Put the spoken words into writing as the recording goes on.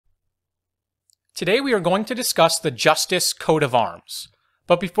Today we are going to discuss the Justice Coat of Arms.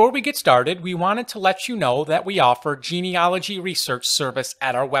 But before we get started, we wanted to let you know that we offer genealogy research service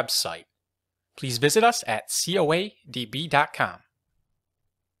at our website. Please visit us at coadb.com.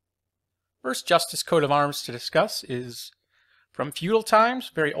 First Justice Coat of Arms to discuss is from feudal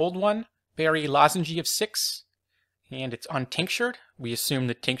times, very old one, very lozengy of 6, and it's untinctured. We assume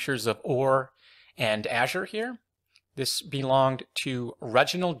the tinctures of Or and Azure here. This belonged to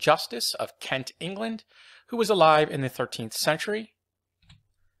Reginald Justice of Kent, England, who was alive in the 13th century.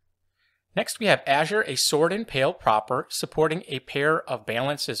 Next we have Azure, a sword and pale proper, supporting a pair of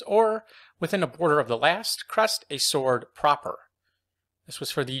balances or, within a border of the last, Crest, a sword proper. This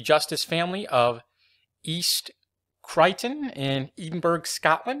was for the Justice family of East Crichton in Edinburgh,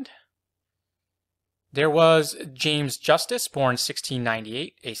 Scotland. There was James Justice, born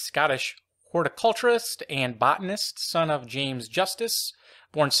 1698, a Scottish horticulturist and botanist, son of James Justice,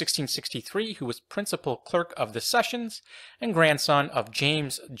 born 1663, who was principal clerk of the sessions, and grandson of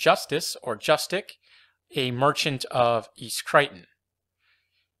James Justice, or Justic, a merchant of East Crichton.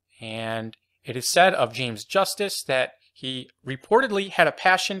 And it is said of James Justice that he reportedly had a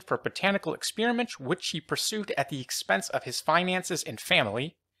passion for botanical experiments, which he pursued at the expense of his finances and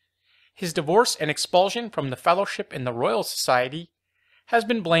family. His divorce and expulsion from the fellowship in the Royal Society has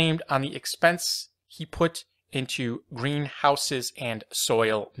been blamed on the expense he put into greenhouses and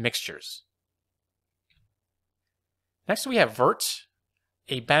soil mixtures. Next we have Vert,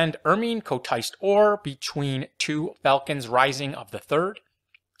 a bend ermine cotised or between two falcons rising of the third.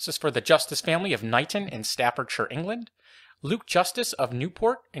 This is for the Justice family of Knighton in Staffordshire, England, Luke Justice of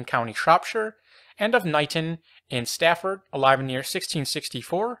Newport in County Shropshire, and of Knighton in Stafford, alive in the year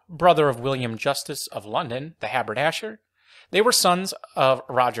 1664, brother of William Justice of London, the haberdasher. They were sons of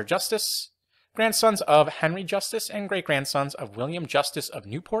Roger Justice, grandsons of Henry Justice, and great-grandsons of William Justice of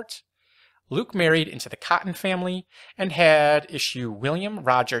Newport. Luke married into the Cotton family and had issue William,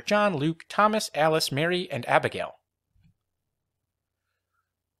 Roger, John, Luke, Thomas, Alice, Mary, and Abigail.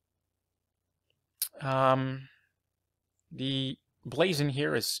 The blazon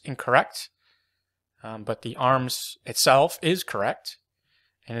here is incorrect, but the arms itself is correct,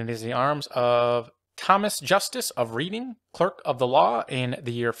 and it is the arms of Thomas Justice of Reading, clerk of the law in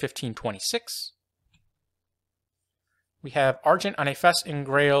the year 1526. We have argent on a fess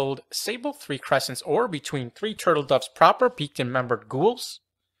engrailed sable, 3 crescents or between 3 turtle doves proper, beaked and membered gules.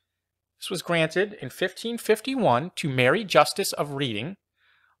 This was granted in 1551 to Mary Justice of Reading,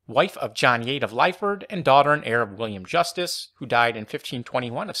 wife of John Yate of Lyford, and daughter and heir of William Justice, who died in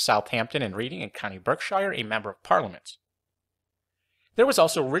 1521 of Southampton and Reading in County Berkshire, a member of Parliament. There was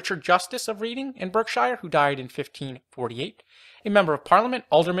also Richard Justice of Reading in Berkshire, who died in 1548, a member of Parliament,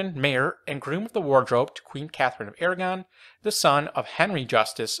 alderman, mayor, and groom of the wardrobe to Queen Catherine of Aragon, the son of Henry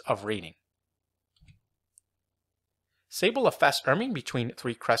Justice of Reading. Sable of fess ermine between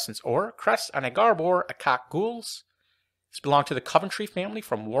 3 crescents or, crest on a garb or a cock gules. This belonged to the Coventry family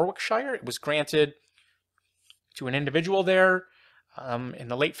from Warwickshire. It was granted to an individual there in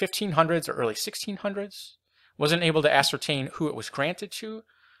the late 1500s or early 1600s. Wasn't able to ascertain who it was granted to.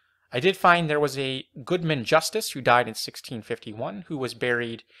 I did find there was a Goodman Justice who died in 1651 who was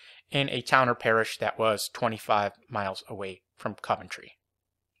buried in a town or parish that was 25 miles away from Coventry.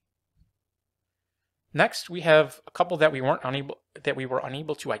 Next, we have a couple that we were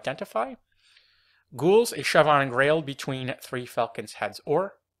unable to identify. Gules, a chevron engrailed between 3 falcons' heads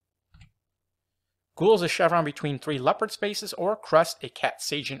or. Gules, a chevron between 3 leopard spaces or. Crest, a cat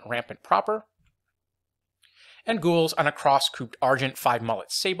sagent rampant proper. And gules on a cross-cooped argent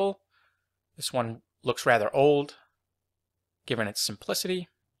 5-mullet sable. This one looks rather old, given its simplicity.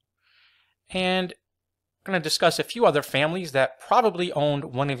 And I'm going to discuss a few other families that probably owned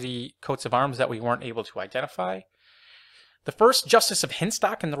one of the coats of arms that we weren't able to identify. The first, Justice of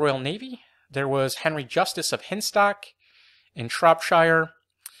Hinstock in the Royal Navy. There was Henry Justice of Hinstock in Shropshire.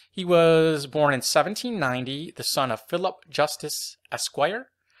 He was born in 1790, the son of Philip Justice, Esquire,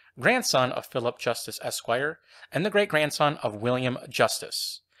 grandson of Philip Justice, Esquire, and the great-grandson of William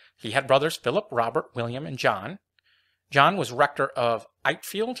Justice. He had brothers Philip, Robert, William, and John. John was rector of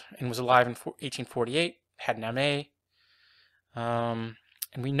Eightfield and was alive in 1848, had an MA. And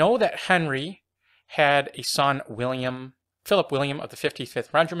we know that Henry had a son, Philip William of the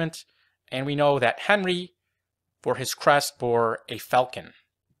 55th Regiment, and we know that Henry, for his crest, bore a falcon.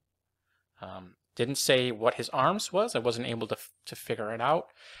 Didn't say what his arms was. I wasn't able to figure it out.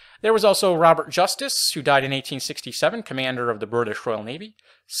 There was also Robert Justice, who died in 1867, commander of the British Royal Navy,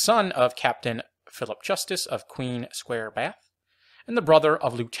 son of Captain Philip Justice of Queen Square, Bath, and the brother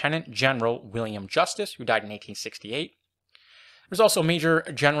of Lieutenant General William Justice, who died in 1868. There's also Major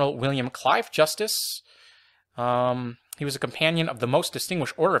General William Clive Justice. He was a companion of the Most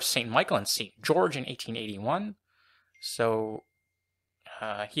Distinguished Order of St. Michael and St. George in 1881. So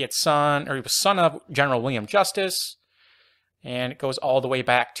he was son of General William Justice, and it goes all the way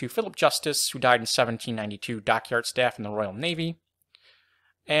back to Philip Justice, who died in 1792, dockyard staff in the Royal Navy.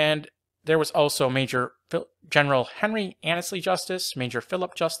 And there was also Major General Henry Annesley Justice, Major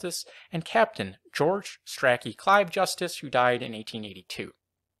Philip Justice, and Captain George Strachey Clive Justice, who died in 1882. There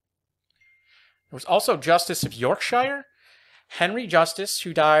was also Justice of Yorkshire. Henry Justice,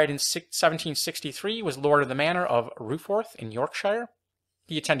 who died in 1763, was Lord of the Manor of Ruforth in Yorkshire.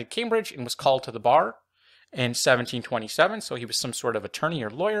 He attended Cambridge and was called to the bar in 1727, so he was some sort of attorney or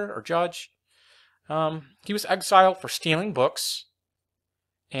lawyer or judge. He was exiled for stealing books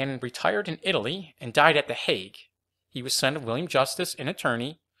and retired in Italy and died at The Hague. He was son of William Justice, an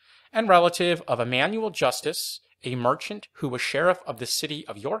attorney, and relative of Emmanuel Justice, a merchant who was sheriff of the city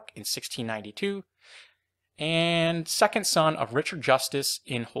of York in 1692, and second son of Richard Justice,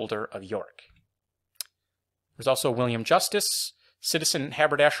 innholder of York. There's also William Justice, citizen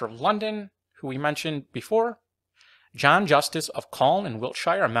haberdasher of London, who we mentioned before. John Justice of Calne in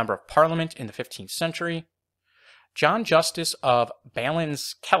Wiltshire, a member of Parliament in the 15th century. John Justice of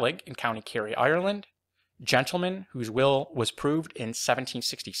Ballinskellig in County Kerry, Ireland, gentleman whose will was proved in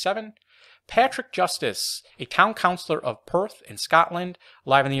 1767. Patrick Justice, a town councillor of Perth in Scotland,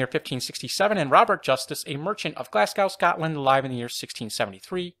 alive in the year 1567, and Robert Justice, a merchant of Glasgow, Scotland, alive in the year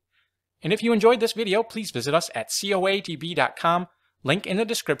 1673. And if you enjoyed this video, please visit us at coadb.com, link in the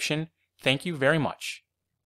description. Thank you very much.